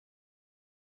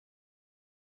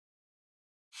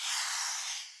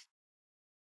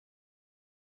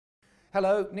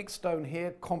Hello, Nick Stone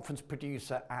here, conference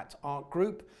producer at Arc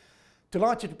Group.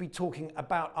 Delighted to be talking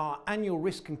about our annual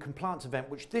risk and compliance event,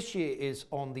 which this year is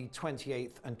on the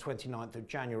 28th and 29th of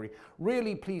January.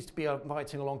 Really pleased to be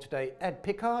inviting along today Ed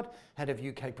Pickard, Head of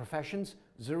UK Professions,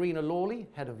 Zarina Lawley,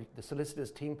 Head of the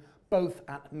Solicitors team, both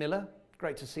at Miller.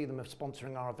 Great to see them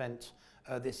sponsoring our event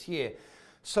this year.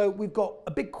 So we've got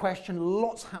a big question,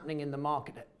 lots happening in the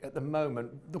market at the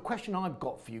moment. The question I've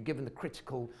got for you, given the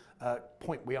critical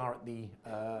point we are at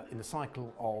in the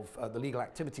cycle of the legal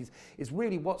activities, is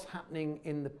really what's happening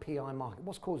in the PI market.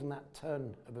 What's causing that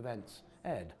turn of events?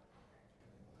 Ed?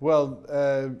 Well,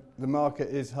 the market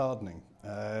is hardening.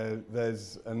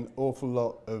 There's an awful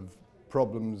lot of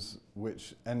problems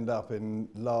which end up in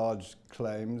large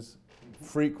claims,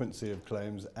 frequency of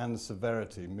claims and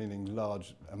severity, meaning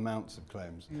large amounts of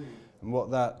claims. And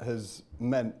what that has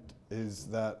meant is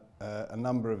that a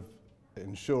number of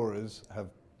insurers have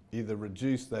either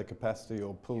reduced their capacity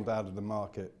or pulled out of the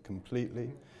market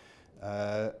completely,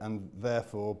 and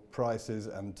therefore prices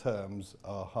and terms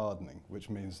are hardening, which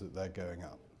means that they're going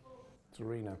up.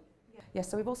 Zarina? Yes,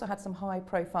 so we've also had some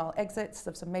high-profile exits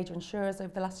of some major insurers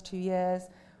over the last 2 years,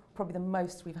 probably the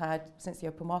most we've had since the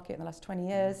open market in the last 20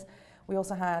 years. We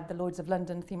also had the Lloyd's of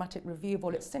London thematic review of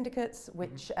all its syndicates,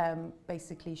 which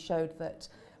basically showed that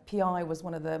PI was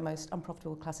one of the most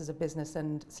unprofitable classes of business,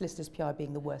 and solicitors PI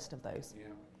being the worst of those. Yeah.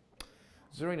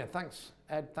 Zarina, thanks.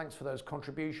 Ed, thanks for those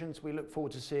contributions. We look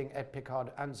forward to seeing Ed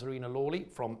Pickard and Zarina Lawley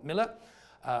from Miller,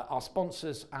 our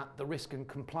sponsors at the Risk and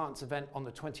Compliance event on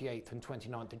the 28th and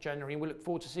 29th of January, and we look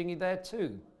forward to seeing you there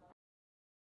too.